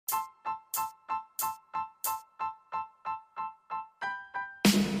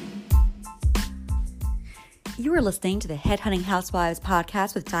You are listening to the Headhunting Housewives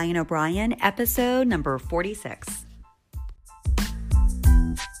podcast with Diane O'Brien, episode number 46.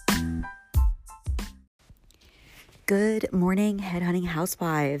 Good morning, Headhunting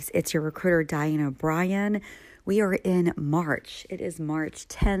Housewives. It's your recruiter, Diane O'Brien. We are in March. It is March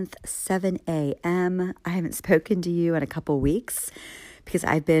 10th, 7 a.m. I haven't spoken to you in a couple weeks because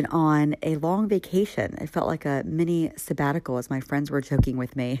I've been on a long vacation. It felt like a mini sabbatical, as my friends were joking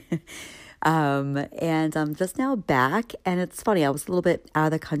with me. And I'm just now back, and it's funny, I was a little bit out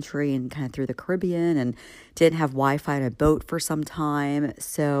of the country and kind of through the Caribbean and didn't have Wi-Fi on a boat for some time,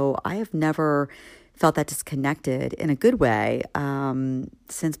 so I have never felt that disconnected in a good way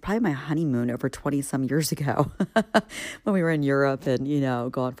since probably my honeymoon over 20 some years ago when we were in Europe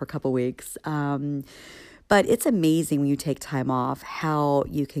and, gone for a couple weeks. But it's amazing when you take time off how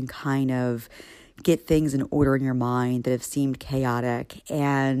you can kind of get things in order in your mind that have seemed chaotic.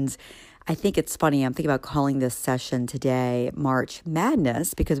 And I think it's funny, I'm thinking about calling this session today March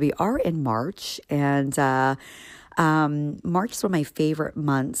Madness because we are in March, and March is one of my favorite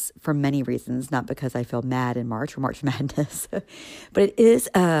months for many reasons, not because I feel mad in March or March Madness, but it is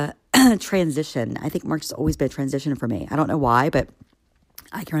a transition. I think March has always been a transition for me. I don't know why, but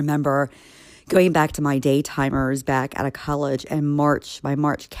I can remember going back to my day timers back out of college, and my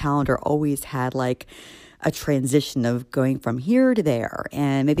March calendar always had like a transition of going from here to there.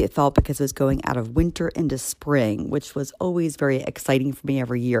 And maybe it felt because it was going out of winter into spring, which was always very exciting for me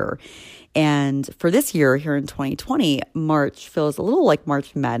every year. And for this year here in 2020, March feels a little like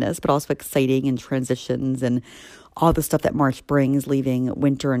March Madness, but also exciting and transitions and all the stuff that March brings, leaving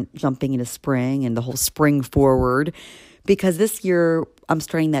winter and jumping into spring and the whole spring forward. Because this year I'm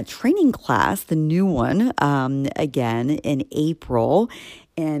starting that training class, the new one, again in April.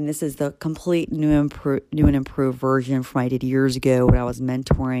 And this is the complete new and improved version from what I did years ago when I was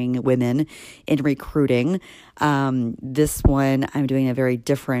mentoring women in recruiting. This one I'm doing in a very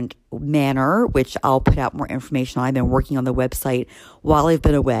different manner, which I'll put out more information on. I've been working on the website while I've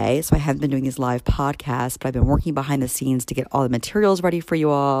been away, so I haven't been doing these live podcasts, but I've been working behind the scenes to get all the materials ready for you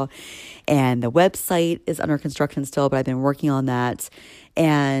all. And the website is under construction still, but I've been working on that.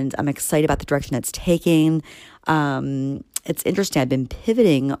 And I'm excited about the direction it's taking. It's interesting. I've been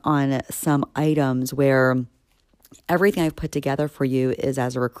pivoting on some items where everything I've put together for you is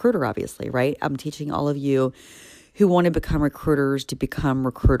as a recruiter, obviously, right? I'm teaching all of you who want to become recruiters to become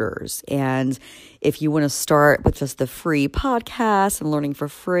recruiters. And if you want to start with just the free podcast and learning for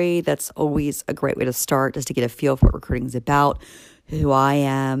free, that's always a great way to start, just to get a feel for what recruiting is about, who I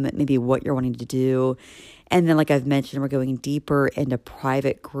am, maybe what you're wanting to do. And then, like I've mentioned, we're going deeper into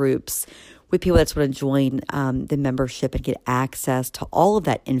private groups with people that want to join the membership and get access to all of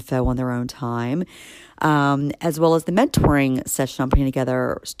that info on their own time, as well as the mentoring session I'm putting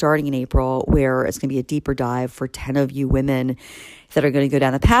together starting in April, where it's going to be a deeper dive for 10 of you women that are going to go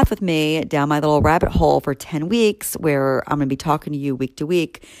down the path with me, down my little rabbit hole for 10 weeks, where I'm going to be talking to you week to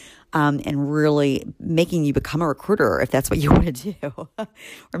week. And really making you become a recruiter if that's what you want to do.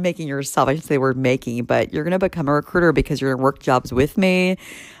 Or making yourself, I should say the word making, but you're going to become a recruiter because you're going to work jobs with me.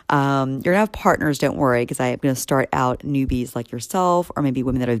 You're going to have partners, don't worry, because I am going to start out newbies like yourself, or maybe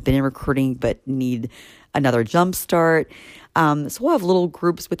women that have been in recruiting but need another jump start. So we'll have little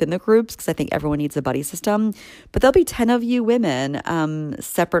groups within the groups because I think everyone needs a buddy system. But there'll be 10 of you women,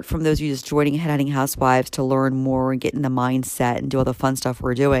 separate from those of you just joining Headhunting Housewives to learn more and get in the mindset and do all the fun stuff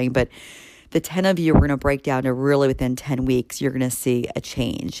we're doing. But the 10 of you, we're going to break down to really within 10 weeks, you're going to see a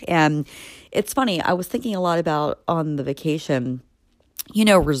change. And it's funny, I was thinking a lot about on the vacation,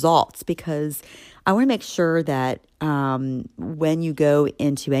 results, because I want to make sure that when you go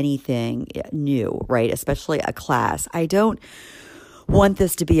into anything new, right, especially a class, I don't want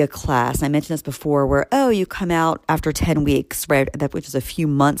this to be a class. And I mentioned this before where, you come out after 10 weeks, right, which is a few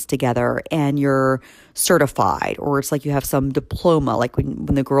months together, and you're certified, or it's like you have some diploma, like when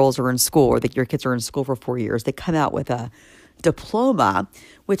the girls are in school or that your kids are in school for 4 years, they come out with a diploma,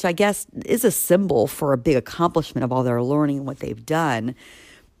 which I guess is a symbol for a big accomplishment of all their learning and what they've done.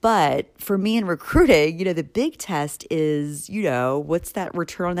 But for me in recruiting, the big test is, what's that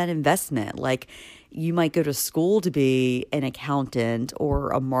return on that investment? Like, you might go to school to be an accountant or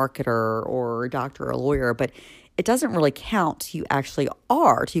a marketer or a doctor or a lawyer, but it doesn't really count till you actually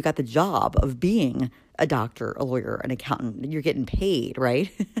are, till you got the job of being a doctor, a lawyer, an accountant. You're getting paid, right?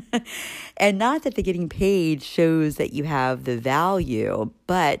 And not that the getting paid shows that you have the value,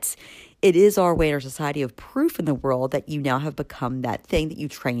 but it is our way in our society of proof in the world that you now have become that thing that you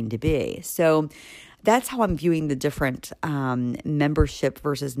trained to be. So that's how I'm viewing the different membership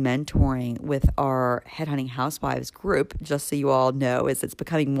versus mentoring with our Headhunting Housewives group. Just so you all know, as it's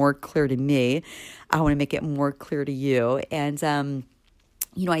becoming more clear to me, I want to make it more clear to you. And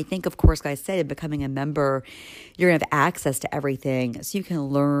I think, of course, like I said, in becoming a member, you're going to have access to everything. So you can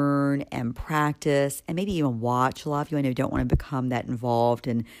learn and practice and maybe even watch. A lot of you I know don't want to become that involved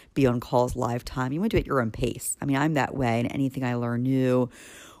and be on calls live time. You want to do it at your own pace. I mean, I'm that way, and anything I learn new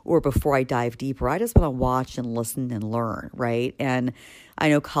or before I dive deeper, I just want to watch and listen and learn, right? And I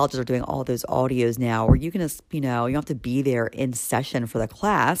know colleges are doing all those audios now where you can just, you don't have to be there in session for the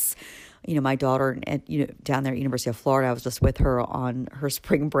class. My daughter, down there at University of Florida, I was just with her on her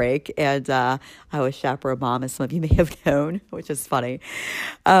spring break, and I was chaperone mom, as some of you may have known, which is funny.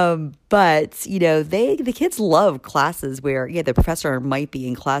 But the kids love classes where, the professor might be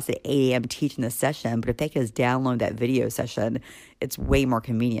in class at 8 a.m. teaching the session, but if they can just download that video session, it's way more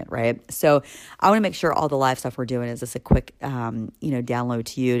convenient, right? So I want to make sure all the live stuff we're doing is just a quick, download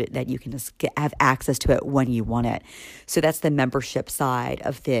to you that you can just have access to it when you want it. So that's the membership side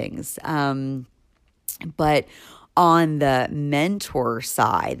of things. But on the mentor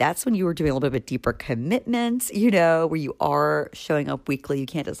side, that's when you were doing a little bit of a deeper commitment, where you are showing up weekly. You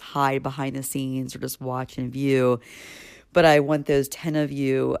can't just hide behind the scenes or just watch and view. But I want those 10 of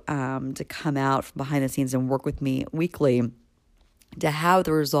you to come out from behind the scenes and work with me weekly to have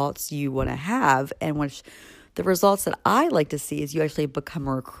the results you want to have. And which the results that I like to see is you actually become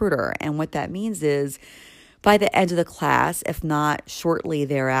a recruiter. And what that means is by the end of the class, if not shortly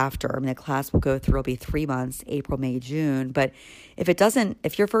thereafter, the class will go through, it'll be 3 months, April, May, June. But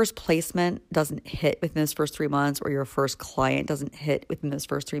if your first placement doesn't hit within those first 3 months, or your first client doesn't hit within those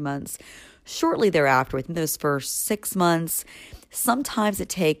first 3 months, shortly thereafter, within those first 6 months, sometimes it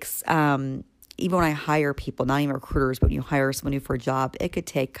takes, even when I hire people, not even recruiters, but when you hire someone new for a job, it could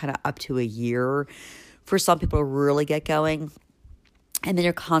take kind of up to a year for some people to really get going. And then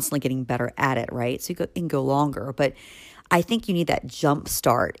you're constantly getting better at it, right? So you can go longer. But I think you need that jump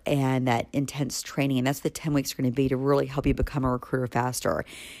start and that intense training. And that's the 10 weeks are going to be to really help you become a recruiter faster.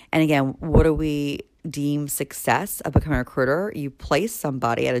 And again, what do we deem success of becoming a recruiter? You place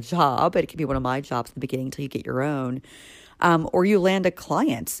somebody at a job, and it can be one of my jobs in the beginning until you get your own. Or you land a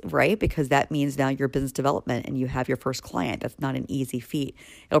client, right? Because that means now you're business development and you have your first client. That's not an easy feat.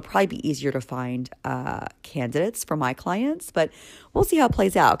 It'll probably be easier to find candidates for my clients, but we'll see how it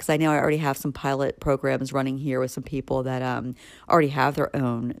plays out, because I know I already have some pilot programs running here with some people that already have their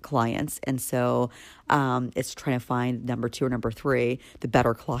own clients. And so it's trying to find number 2 or number 3, the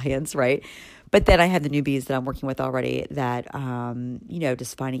better clients, right? But then I have the newbies that I'm working with already that,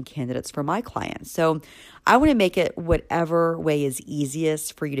 just finding candidates for my clients. So I want to make it whatever way is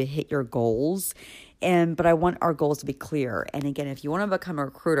easiest for you to hit your goals. But I want our goals to be clear. And again, if you want to become a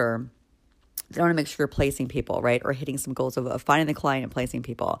recruiter, I want to make sure you're placing people, right? Or hitting some goals of finding the client and placing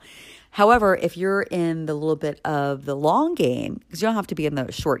people. However, if you're in the little bit of the long game, because you don't have to be in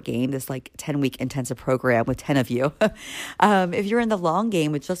the short game, this 10-week intensive program with 10 of you. If you're in the long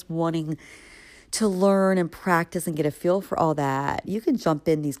game with just wanting to learn and practice and get a feel for all that, you can jump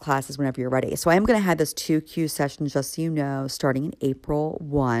in these classes whenever you're ready. So I am going to have this 2Q session, just so you know, starting in April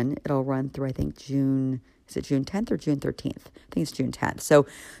 1. It'll run through, I think, June 10th or June 13th? I think it's June 10th. So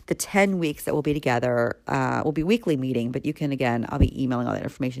the 10 weeks that we'll be together will be weekly meeting, but you can, again, I'll be emailing all that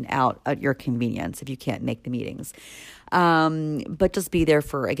information out at your convenience if you can't make the meetings. But just be there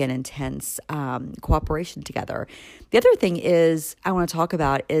for, again, intense cooperation together. The other thing is I want to talk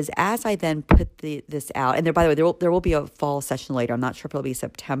about is as I then put this out, and by the way, there will be a fall session later. I'm not sure if it'll be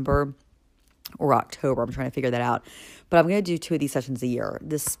September or October. I'm trying to figure that out. But I'm going to do 2 of these sessions a year.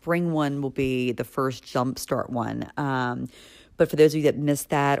 The spring one will be the first jumpstart one. But for those of you that missed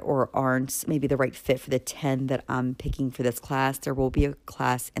that or aren't maybe the right fit for the 10 that I'm picking for this class, there will be a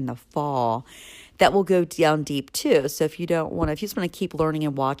class in the fall that will go down deep too. So if you just want to keep learning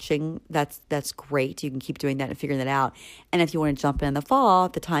and watching, that's great. You can keep doing that and figuring that out. And if you want to jump in the fall,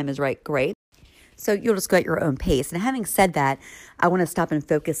 if the time is right, great. So you'll just go at your own pace. And having said that, I want to stop and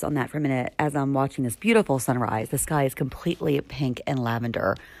focus on that for a minute as I'm watching this beautiful sunrise. The sky is completely pink and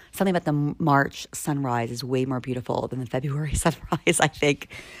lavender. Something about the March sunrise is way more beautiful than the February sunrise, I think.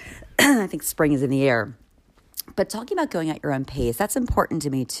 I think spring is in the air. But talking about going at your own pace, that's important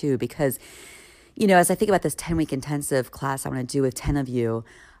to me too, because, as I think about this 10-week intensive class I want to do with 10 of you,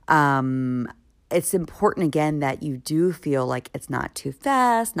 it's important, again, that you do feel like it's not too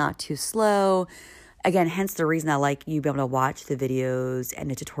fast, not too slow. Again, hence the reason I like you being able to watch the videos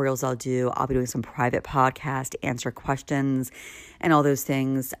and the tutorials I'll do. I'll be doing some private podcasts to answer questions and all those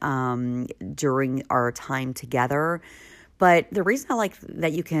things during our time together. But the reason I like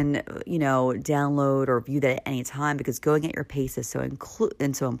that you can, download or view that at any time, because going at your pace is so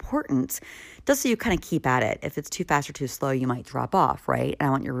so important, just so you kind of keep at it. If it's too fast or too slow, you might drop off, right? And I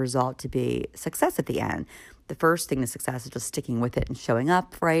want your result to be success at the end. The first thing to success is just sticking with it and showing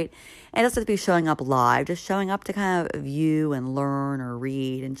up, right? And it doesn't have to be showing up live, just showing up to kind of view and learn or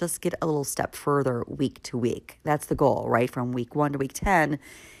read and just get a little step further week to week. That's the goal, right? From week 1 to week 10,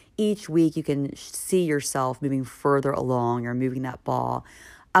 each week you can see yourself moving further along. You're moving that ball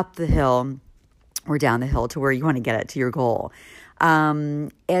up the hill or down the hill to where you want to get it, to your goal.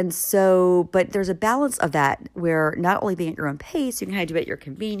 But there's a balance of that where not only being at your own pace, you can kind of do it at your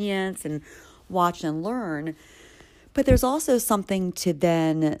convenience and watch and learn, but there's also something to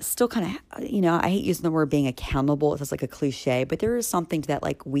then still kind of, I hate using the word being accountable. It's just like a cliche, but there is something to that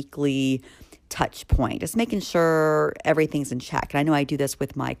like weekly touch point, just making sure everything's in check. And I know I do this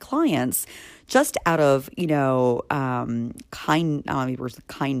with my clients just out of,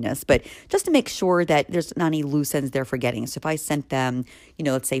 kindness, but just to make sure that there's not any loose ends they're forgetting. So if I sent them,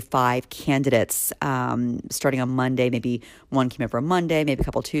 let's say 5 candidates starting on Monday, maybe one came over on Monday, maybe a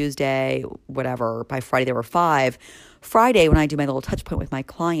couple Tuesday, whatever. By Friday, there were 5. Friday, when I do my little touch point with my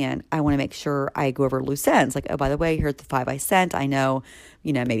client, I want to make sure I go over loose ends. Like, oh, by the way, here's the 5 I sent. I know,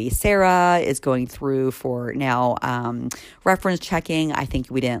 maybe Sarah is going through for now reference checking. I think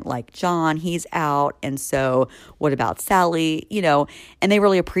we didn't like John. He's out. And so what about Sally? And they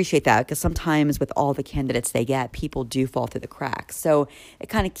really appreciate that, because sometimes with all the candidates they get, people do fall through the cracks. So it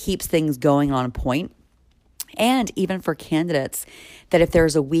kind of keeps things going on point. And even for candidates, that if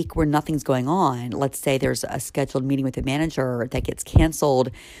there's a week where nothing's going on, let's say there's a scheduled meeting with the manager that gets canceled,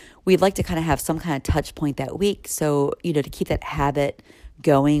 we'd like to kind of have some kind of touch point that week. So, to keep that habit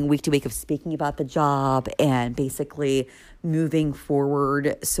going week to week of speaking about the job and basically moving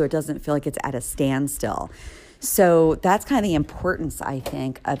forward so it doesn't feel like it's at a standstill. So that's kind of the importance, I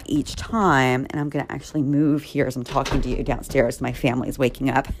think, of each time. And I'm going to actually move here as I'm talking to you downstairs. My family's waking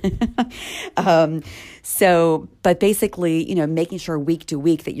up. But basically, making sure week to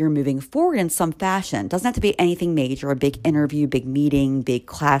week that you're moving forward in some fashion. Doesn't have to be anything major, a big interview, big meeting, big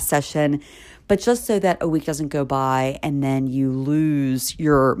class session, but just so that a week doesn't go by and then you lose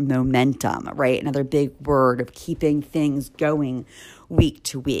your momentum, right? Another big word of keeping things going week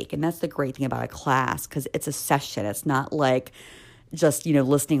to week. And that's the great thing about a class, because it's a session. It's not like just,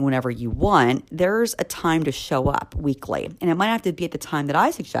 listening whenever you want. There's a time to show up weekly. And it might have to be at the time that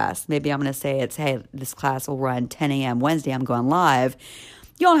I suggest. Maybe I'm going to say hey, this class will run 10 a.m. Wednesday. I'm going live.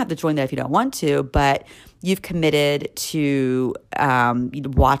 You don't have to join that if you don't want to, but you've committed to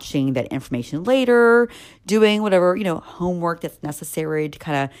watching that information later, doing whatever, homework that's necessary to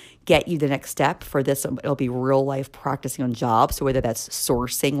kind of get you the next step for this. It'll be real life practicing on jobs. So whether that's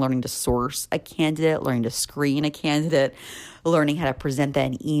sourcing, learning to source a candidate, learning to screen a candidate, learning how to present that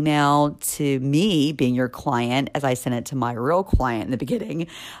in email to me being your client as I sent it to my real client in the beginning.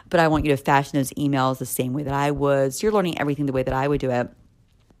 But I want you to fashion those emails the same way that I would. So you're learning everything the way that I would do it.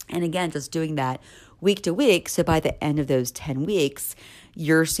 And again, just doing that week to week. So by the end of those 10 weeks,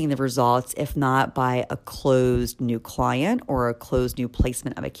 you're seeing the results, if not by a closed new client or a closed new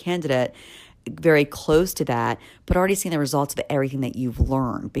placement of a candidate, very close to that, but already seeing the results of everything that you've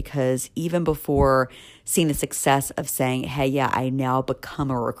learned. Because even before seeing the success of saying, hey, yeah, I now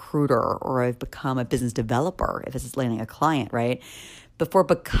become a recruiter or I've become a business developer, if this is landing a client, right? Before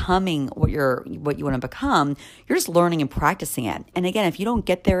becoming what you want to become, you're just learning and practicing it. And again, if you don't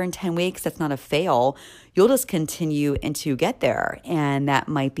get there in 10 weeks, that's not a fail. You'll just continue to get there. And that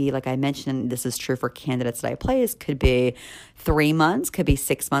might be, like I mentioned, this is true for candidates that I place, could be 3 months, could be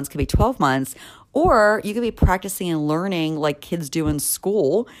 6 months, could be 12 months. Or you could be practicing and learning like kids do in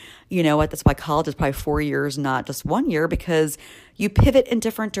school. You know what? That's why college is probably 4 years, not just 1 year, because you pivot in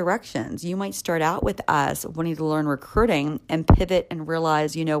different directions. You might start out with us wanting to learn recruiting and pivot and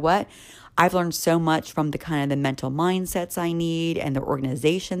realize, you know what? I've learned so much from the kind of the mental mindsets I need and the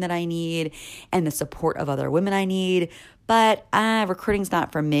organization that I need and the support of other women I need. But recruiting's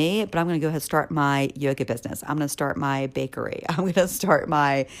not for me, but I'm going to go ahead and start my yoga business. I'm going to start my bakery. I'm going to start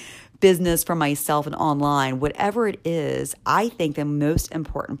my business for myself and online, whatever it is. I think the most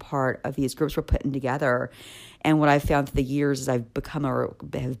important part of these groups we're putting together, and what I've found through the years is have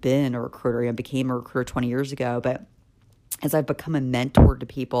been a recruiter and became a recruiter 20 years ago, but as I've become a mentor to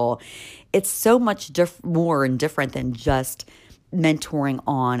people, it's so much more and different than just mentoring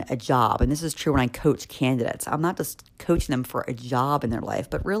on a job. And this is true when I coach candidates. I'm not just coaching them for a job in their life,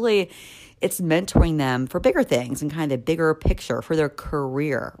 but really it's mentoring them for bigger things and kind of the bigger picture for their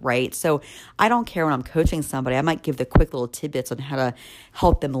career, right? So I don't care when I'm coaching somebody, I might give the quick little tidbits on how to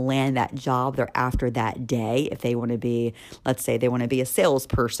help them land that job they're after that day. If they want to be, let's say they want to be a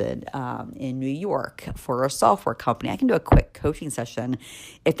salesperson in New York for a software company, I can do a quick coaching session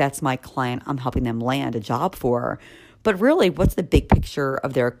if that's my client I'm helping them land a job for. But really, what's the big picture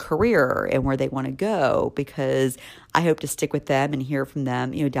of their career and where they want to go? Because I hope to stick with them and hear from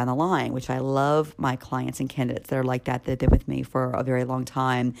them, down the line, which I love my clients and candidates that are like that have been with me for a very long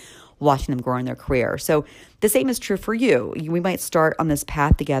time, watching them grow in their career. So the same is true for you. We might start on this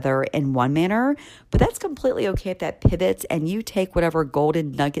path together in one manner, but that's completely okay if that pivots and you take whatever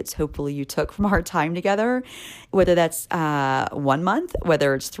golden nuggets, hopefully you took from our time together, whether that's 1 month,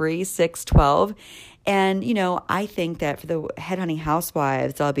 whether it's 3, 6, 12. And, I think that for the Headhunting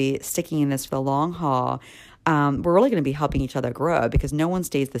Housewives, I'll be sticking in this for the long haul. We're really going to be helping each other grow because no one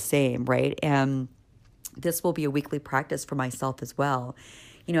stays the same, right? And this will be a weekly practice for myself as well.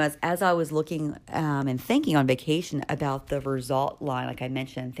 As I was looking and thinking on vacation about the result line, like I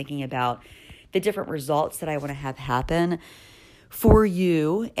mentioned, thinking about the different results that I want to have happen for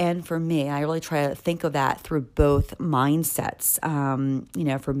you and for me, I really try to think of that through both mindsets.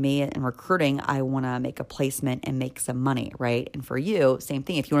 For me in recruiting, I want to make a placement and make some money, right? And for you, same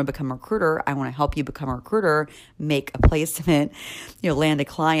thing. If you want to become a recruiter, I want to help you become a recruiter, make a placement, land a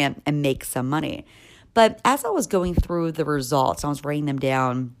client and make some money. But as I was going through the results, I was writing them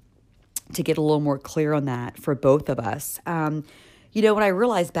down to get a little more clear on that for both of us. What I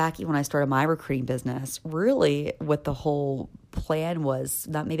realized back when I started my recruiting business, really what the whole plan was,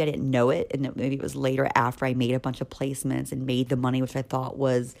 not maybe I didn't know it, and maybe it was later after I made a bunch of placements and made the money, which I thought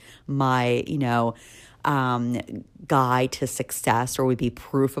was my, guide to success or would be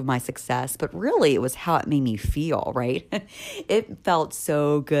proof of my success. But really, it was how it made me feel, right? It felt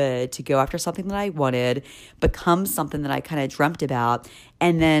so good to go after something that I wanted, become something that I kind of dreamt about,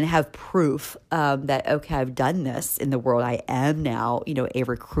 and then have proof that, okay, I've done this in the world. I am now, a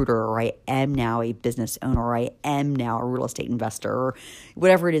recruiter, or I am now a business owner, or I am now a real estate investor, or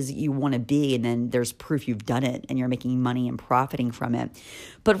whatever it is that you want to be. And then there's proof you've done it and you're making money and profiting from it.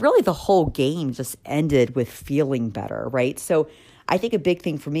 But really the whole game just ended with feeling better, right? So I think a big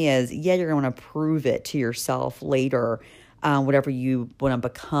thing for me is, you're going to want to prove it to yourself later, whatever you want to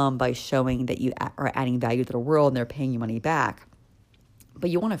become by showing that you are adding value to the world and they're paying you money back. But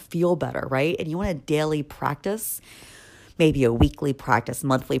you want to feel better, right? And you want a daily practice, maybe a weekly practice,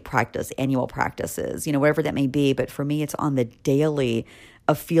 monthly practice, annual practices, whatever that may be. But for me, it's on the daily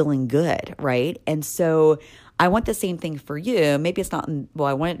of feeling good, right? And so I want the same thing for you. Maybe it's not,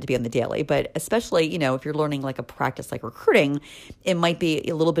 I want it to be on the daily, but especially, if you're learning like a practice like recruiting, it might be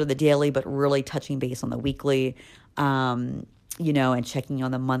a little bit of the daily, but really touching base on the weekly, and checking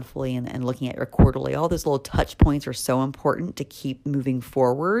on the monthly and looking at your quarterly. All those little touch points are so important to keep moving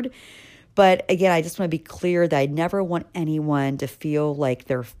forward. But again, I just want to be clear that I never want anyone to feel like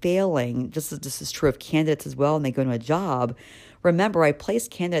they're failing. Just as this is true of candidates as well, and they go to a job. Remember, I place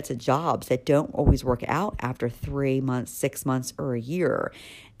candidates at jobs that don't always work out after 3 months, 6 months, or a year.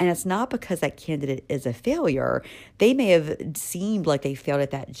 And it's not because that candidate is a failure. They may have seemed like they failed at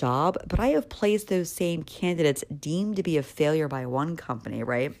that job, but I have placed those same candidates deemed to be a failure by one company,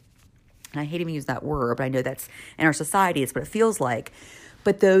 right? And I hate even use that word, but I know that's in our society, it's what it feels like.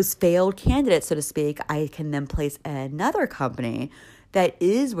 But those failed candidates, so to speak, I can then place another company that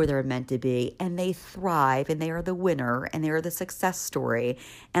is where they're meant to be, and they thrive, and they are the winner, and they are the success story,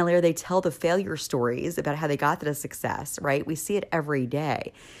 and later they tell the failure stories about how they got to the success, right? We see it every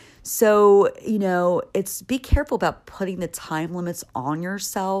day. So, it's be careful about putting the time limits on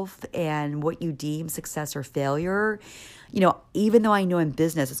yourself and what you deem success or failure. Even though I know in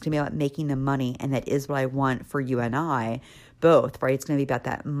business it's going to be about making the money, and that is what I want for you and I, both, right? It's going to be about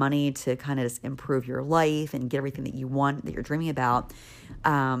that money to kind of just improve your life and get everything that you want, that you're dreaming about.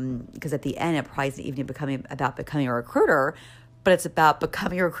 Because at the end, it probably isn't even about becoming a recruiter, but it's about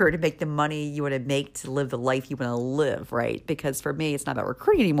becoming a recruiter to make the money you want to make to live the life you want to live, right? Because for me, it's not about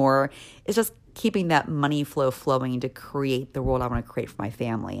recruiting anymore. It's just keeping that money flow flowing to create the world I want to create for my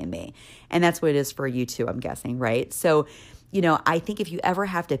family and me. And that's what it is for you too, I'm guessing, right? So, I think if you ever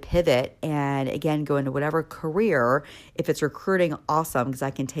have to pivot and, again, go into whatever career, if it's recruiting, awesome, because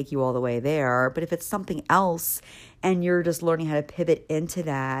I can take you all the way there. But if it's something else and you're just learning how to pivot into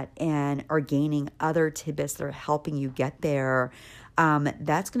that and are gaining other tidbits that are helping you get there,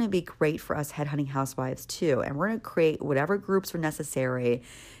 that's going to be great for us headhunting housewives too. And we're going to create whatever groups are necessary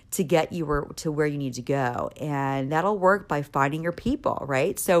to get you to where you need to go. And that'll work by finding your people,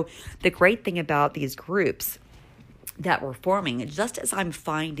 right? So the great thing about these groups that we're forming, just as I'm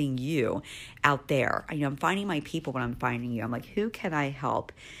finding you out there, I'm finding my people when I'm finding you. I'm like, who can I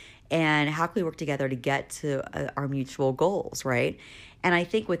help? And how can we work together to get to our mutual goals, right? And I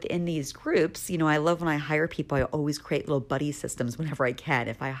think within these groups, I love when I hire people, I always create little buddy systems whenever I can.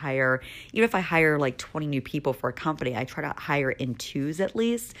 Even if I hire like 20 new people for a company, I try to hire in twos at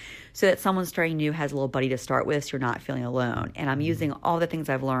least, so that someone starting new has a little buddy to start with, so you're not feeling alone. And I'm using all the things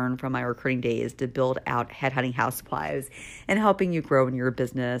I've learned from my recruiting days to build out Headhunting Housewives and helping you grow in your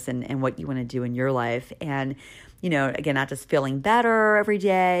business and what you want to do in your life. And again, not just feeling better every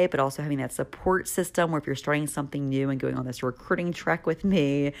day, but also having that support system where if you're starting something new and going on this recruiting trek with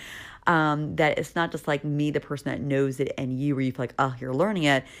me, that it's not just like me, the person that knows it, and you, where you feel like, oh, you're learning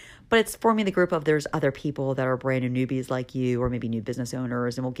it, but it's forming the group of there's other people that are brand new newbies like you, or maybe new business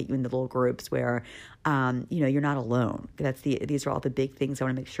owners, and we'll get you in the little groups where, you're not alone. These are all the big things. I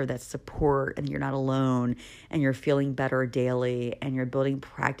want to make sure that support and you're not alone and you're feeling better daily and you're building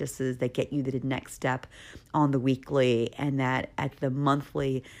practices that get you to the next step on the weekly, and that at the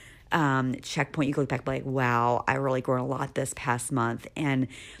monthly checkpoint, you look back like, wow, I really grown a lot this past month, and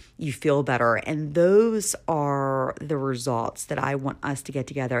you feel better. And those are the results that I want us to get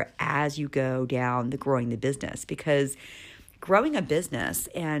together as you go down the growing the business, because growing a business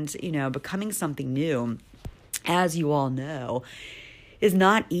and, becoming something new, as you all know, is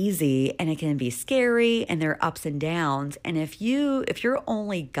not easy, and it can be scary, and there are ups and downs. And if your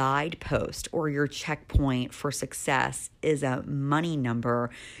only guidepost or your checkpoint for success is a money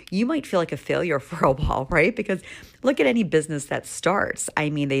number, you might feel like a failure for a while, right? Because look at any business that starts.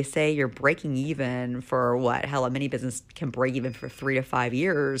 They say you're breaking even for what? Hell, many business can break even for 3 to 5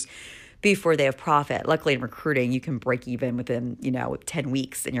 years before they have profit. Luckily in recruiting, you can break even within, 10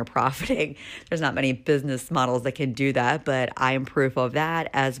 weeks and you're profiting. There's not many business models that can do that, but I am proof of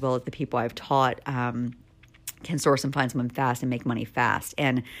that, as well as the people I've taught can source and find someone fast and make money fast.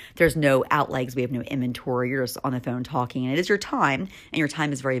 And there's no outlays. We have no inventory. You're just on the phone talking, and it is your time, and your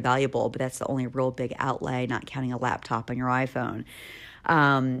time is very valuable, but that's the only real big outlay, not counting a laptop on your iPhone.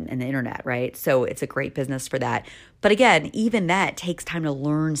 And the internet, right? So it's a great business for that. But again, even that takes time to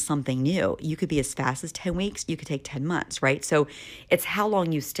learn something new. You could be as fast as 10 weeks. You could take 10 months, right? So it's how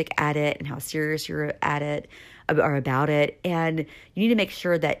long you stick at it and how serious you're at it or about it. And you need to make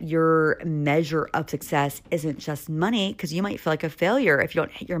sure that your measure of success isn't just money, because you might feel like a failure if you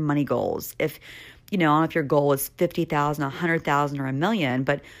don't hit your money goals. If, I don't know if your goal is 50,000, 100,000, or $1 million,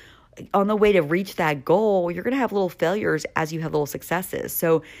 but on the way to reach that goal, you're going to have little failures as you have little successes.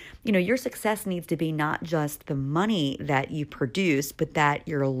 So, your success needs to be not just the money that you produce, but that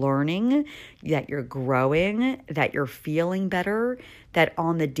you're learning, that you're growing, that you're feeling better, that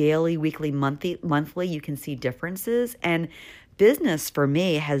on the daily, weekly, monthly, you can see differences. And business for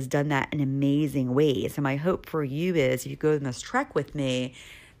me has done that in amazing ways. And my hope for you is, if you go on this trek with me,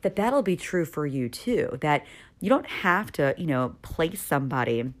 that'll be true for you too, that you don't have to, place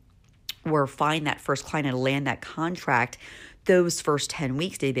somebody or find that first client and land that contract those first 10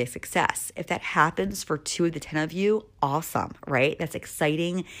 weeks to be a success. If that happens for 2 of the 10 of you, awesome, right? That's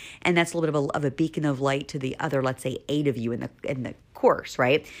exciting. And that's a little bit of a beacon of light to the other, let's say 8 of you in the course,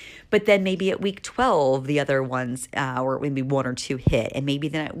 right? But then maybe at week 12, the other ones, or maybe 1 or 2 hit. And maybe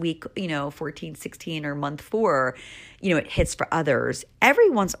then at week, 14, 16 or month 4, it hits for others.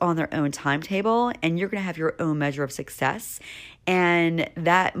 Everyone's on their own timetable, and you're going to have your own measure of success. And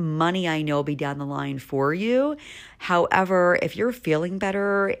that money, I know, will be down the line for you. However, if you're feeling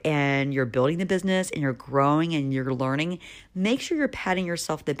better and you're building the business and you're growing and you're learning, make sure you're patting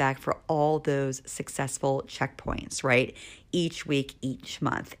yourself on the back for all those successful checkpoints, right? Each week, each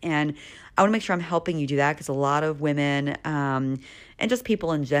month. And I want to make sure I'm helping you do that, because a lot of women and just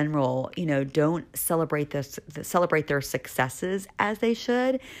people in general, don't celebrate their successes as they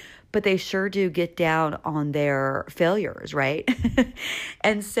should, but they sure do get down on their failures, right?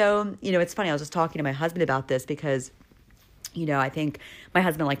 And so, it's funny. I was just talking to my husband about this because, I think my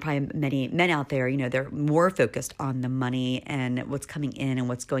husband, like probably many men out there, they're more focused on the money and what's coming in and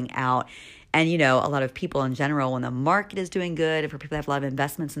what's going out. And, a lot of people in general, when the market is doing good, and for people that have a lot of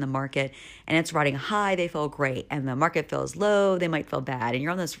investments in the market and it's riding high, they feel great. And the market feels low, they might feel bad. And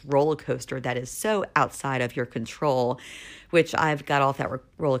you're on this roller coaster that is so outside of your control, which I've got off that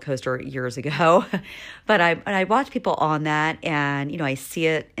roller coaster years ago. But I watch people on that, and, I see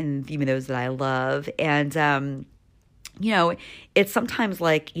it in even those that I love. And, it's sometimes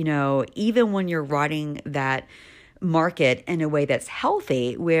like, even when you're riding that market in a way that's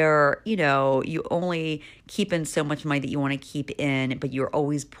healthy where, you only keep in so much money that you want to keep in, but you're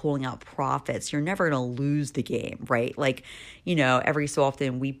always pulling out profits. You're never going to lose the game, right? Like, every so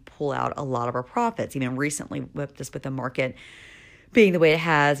often we pull out a lot of our profits. Even recently with the market being the way it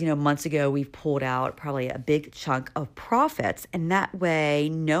has, months ago, we've pulled out probably a big chunk of profits. And that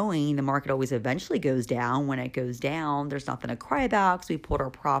way, knowing the market always eventually goes down, when it goes down, there's nothing to cry about because we pulled our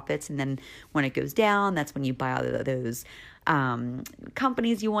profits. And then when it goes down, that's when you buy out of those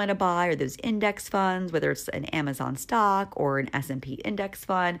companies you want to buy, or those index funds, whether it's an Amazon stock or an S&P index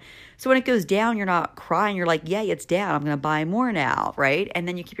fund. So when it goes down, you're not crying. You're like, yay, it's down. I'm going to buy more now, right? And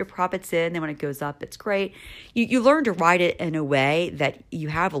then you keep your profits in. Then when it goes up, it's great. You learn to ride it in a way that you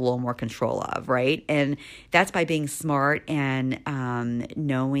have a little more control of, right? And that's by being smart and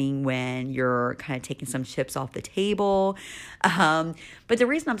knowing when you're kind of taking some chips off the table. But the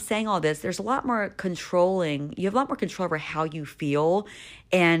reason I'm saying all this, there's a lot more controlling. You have a lot more control over how you feel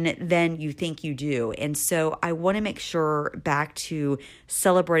and then you think you do. And so I want to make sure, back to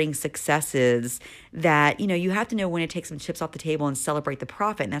celebrating successes, that, you have to know when to take some chips off the table and celebrate the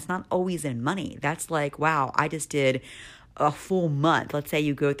profit. And that's not always in money. That's like, wow, I just did a full month. Let's say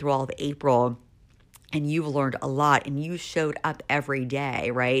you go through all of April and you've learned a lot and you showed up every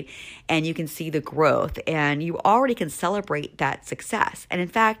day, right? And you can see the growth and you already can celebrate that success. And in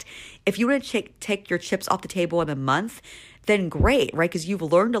fact, if you want to take your chips off the table in a month, then great, right? Because you've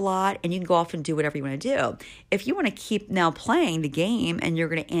learned a lot and you can go off and do whatever you want to do. If you want to keep now playing the game and you're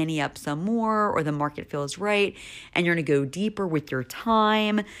going to ante up some more, or the market feels right and you're going to go deeper with your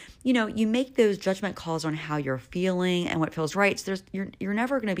time, you make those judgment calls on how you're feeling and what feels right. So you're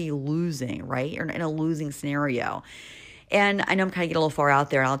never going to be losing, right? You're in a losing scenario. And I know I'm kind of getting a little far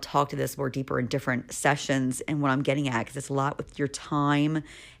out there, and I'll talk to this more deeper in different sessions and what I'm getting at, because it's a lot with your time,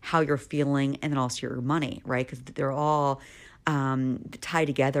 how you're feeling, and then also your money, right? Because they're all tied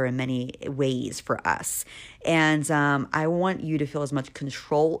together in many ways for us. And I want you to feel as much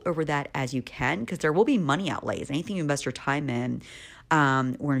control over that as you can, because there will be money outlays. Anything you invest your time in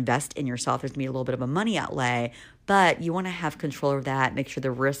or invest in yourself, there's going to be a little bit of a money outlay. But you want to have control over that, make sure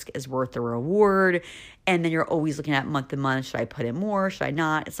the risk is worth the reward. And then you're always looking at month to month, should I put in more? Should I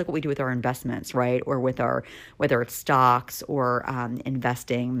not? It's like what we do with our investments, right? Or with whether it's stocks or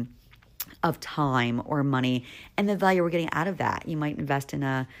investing of time or money, and the value we're getting out of that. You might invest in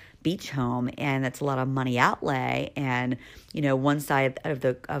a beach home, and that's a lot of money outlay. And one side of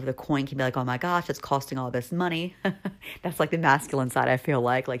the coin can be like, oh my gosh, it's costing all this money. That's like the masculine side. I feel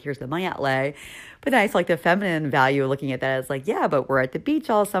like here's the money outlay. But then it's like the feminine value of looking at that is like, yeah, but we're at the beach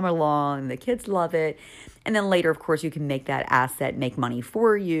all summer long, and the kids love it. And then later, of course, you can make that asset make money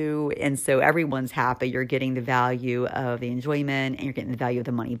for you. And so everyone's happy. You're getting the value of the enjoyment, and you're getting the value of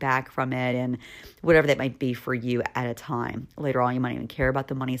the money back from it, and whatever that might be for you at a time. Later on, you might even care about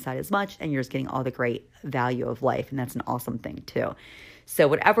the money side as much, and you're just getting all the great value of life. And that's an awesome thing too. So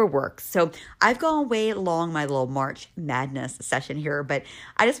whatever works. So I've gone way along my little March Madness session here, but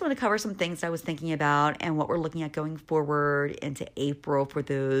I just want to cover some things I was thinking about and what we're looking at going forward into April for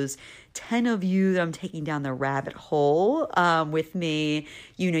those 10 of you that I'm taking down the rabbit hole with me.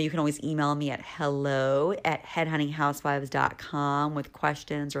 You can always email me at hello@headhuntinghousewives.com with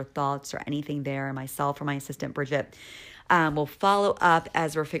questions or thoughts or anything there. And myself or my assistant, Bridget, we'll follow up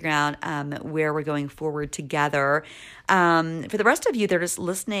as we're figuring out where we're going forward together. For the rest of you that are just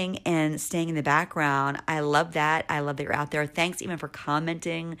listening and staying in the background, I love that. I love that you're out there. Thanks even for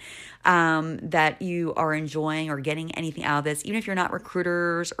commenting that you are enjoying or getting anything out of this. Even if you're not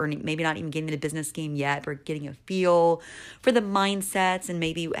recruiters or maybe not even getting in the business game yet, but getting a feel for the mindsets and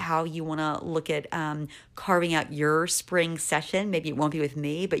maybe how you want to look at carving out your spring session. Maybe it won't be with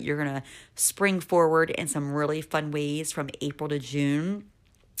me, but you're going to spring forward in some really fun ways from April to June.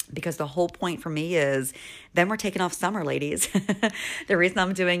 Because the whole point for me is then we're taking off summer, ladies. The reason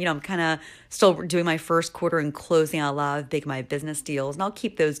I'm doing, I'm kind of still doing my first quarter and closing out a lot of big my business deals. And I'll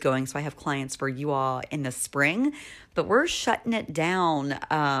keep those going. So I have clients for you all in the spring. But we're shutting it down,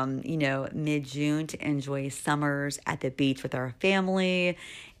 mid-June to enjoy summers at the beach with our family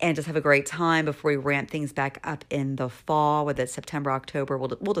and just have a great time before we ramp things back up in the fall, whether it's September, October,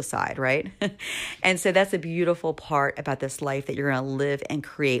 we'll decide, right? And so that's a beautiful part about this life that you're going to live and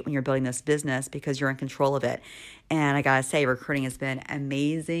create when you're building this business, because you're in control of it. And I got to say, recruiting has been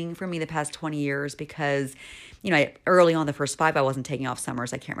amazing for me the past 20 years because, early on, the first 5, I wasn't taking off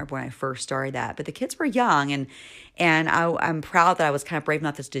summers. I can't remember when I first started that, but the kids were young, and I'm proud that I was kind of brave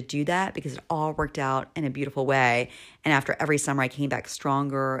enough to do that because it all worked out in a beautiful way. And after every summer, I came back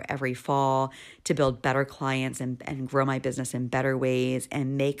stronger every fall to build better clients and grow my business in better ways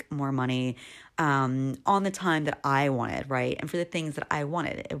and make more money on the time that I wanted, right? And for the things that I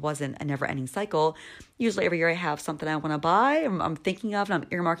wanted. It wasn't a never ending cycle. Usually every year I have something I want to buy, I'm thinking of, and I'm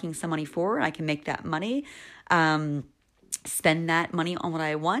earmarking some money for, and I can make that money. Spend that money on what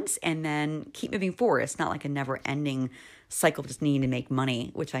I want and then keep moving forward. It's not like a never ending cycle of just needing to make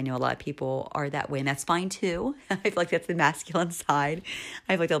money, which I know a lot of people are that way, and that's fine too. I feel like that's the masculine side.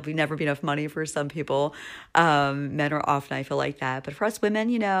 I feel like there'll never be enough money for some people. Men are often, I feel like that. But for us women,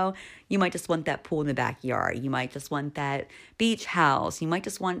 you might just want that pool in the backyard. You might just want that beach house. You might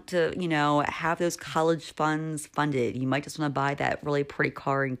just want to, have those college funds funded. You might just want to buy that really pretty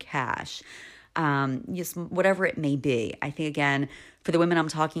car in cash. Just whatever it may be. I think, again, for the women I'm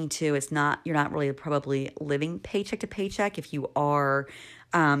talking to, you're not really probably living paycheck to paycheck. If you are,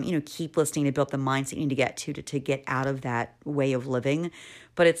 keep listening to build up the mindset you need to get to get out of that way of living.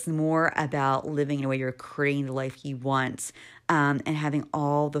 But it's more about living in a way you're creating the life you want, and having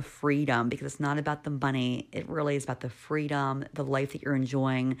all the freedom, because it's not about the money. It really is about the freedom, the life that you're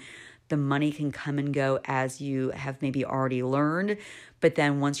enjoying. The money can come and go as you have maybe already learned, but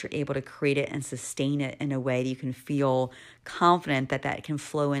then once you're able to create it and sustain it in a way that you can feel confident that can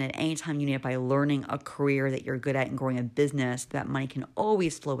flow in at any time you need it by learning a career that you're good at and growing a business, that money can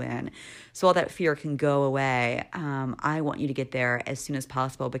always flow in. So all that fear can go away. I want you to get there as soon as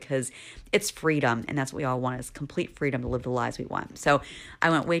possible, because it's freedom, and that's what we all want, is complete freedom to live the lives we want. So I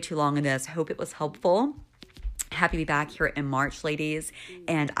went way too long in this. Hope it was helpful. Happy to be back here in March, ladies,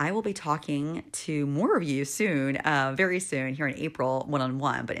 and I will be talking to more of you soon, very soon, here in April,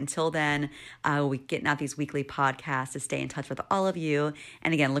 one-on-one. But until then, I will be getting out these weekly podcasts to stay in touch with all of you.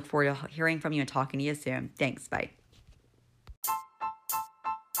 And again, look forward to hearing from you and talking to you soon. Thanks. Bye.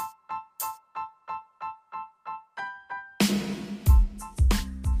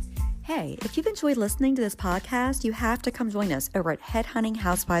 Hey, if you've enjoyed listening to this podcast, you have to come join us over at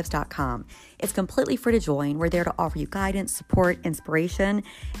headhuntinghousewives.com. It's completely free to join. We're there to offer you guidance, support, inspiration.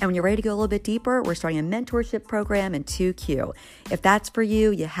 And when you're ready to go a little bit deeper, we're starting a mentorship program in 2Q. If that's for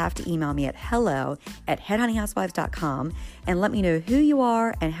you, you have to email me at hello@headhuntinghousewives.com and let me know who you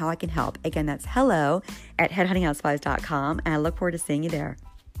are and how I can help. Again, that's hello@headhuntinghousewives.com, and I look forward to seeing you there.